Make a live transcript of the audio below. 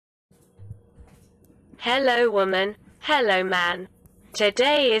Hello woman, hello man.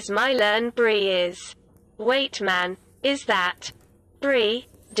 Today is my learn Bree is. Wait man, is that? Bree,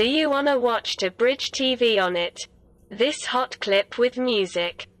 do you wanna watch to bridge TV on it? This hot clip with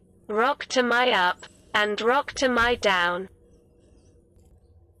music. Rock to my up, and rock to my down.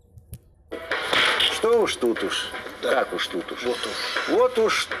 Что уж тут уж, как уж тут уж. Вот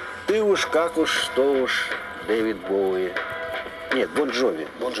уж, ты уж, как уж, что уж, Дэвид Боуи. Нет, Бон Джови.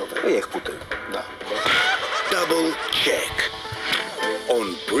 Я их путаю. Да. Double check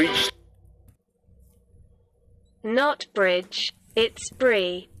on bridge. Not bridge, it's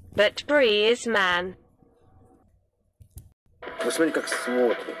Bree, but Bree is man. Вы смотри, как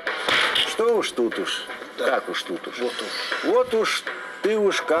смотрит. Что уж тут уж, как уж тут уж. Вот уж, ты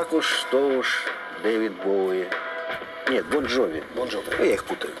уж, как уж, что уж, Дэвид Боуи. Нет, Бон Джови. Я их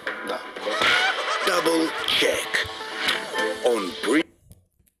путаю. Да. Double check on bridge.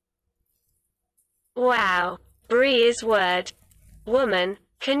 Wow, Bree is word. Woman,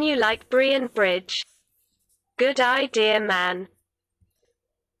 can you like Bree and bridge? Good idea man.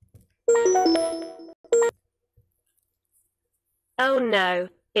 Oh no,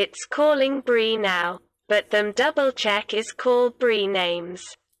 it's calling Bree now, but them double check is call Bree names.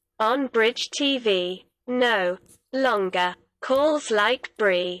 On Bridge TV, no longer calls like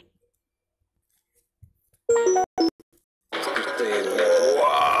Bree.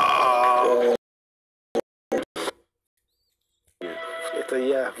 Вау! Это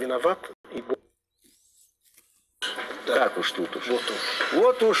я виноват? Как уж тут уж.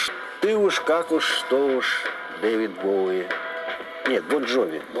 Вот уж, ты уж, как уж, что уж, Дэвид Боуи. Нет, Бон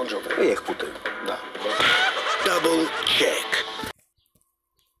Джови. Я их путаю. Да. Double check.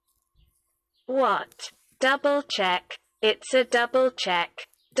 What? Double check. It's a double check.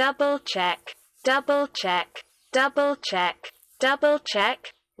 Double check. Double check. Double check. Double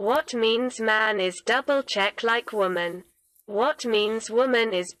check. What means man is double check like woman? What means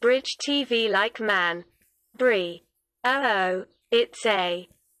woman is bridge TV like man? Bree. Oh, it's a.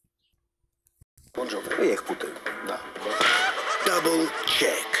 Я их путаю. Да. Double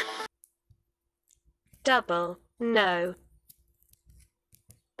check. Double. No.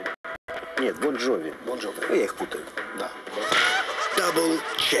 Нет, Бон Джови. Я их путаю. Да. Double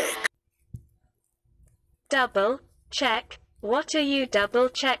check. Double check. What are you double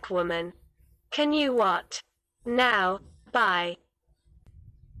check woman? Can you what? Now, bye.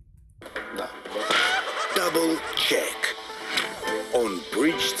 Да. Double check on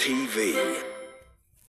Bridge TV.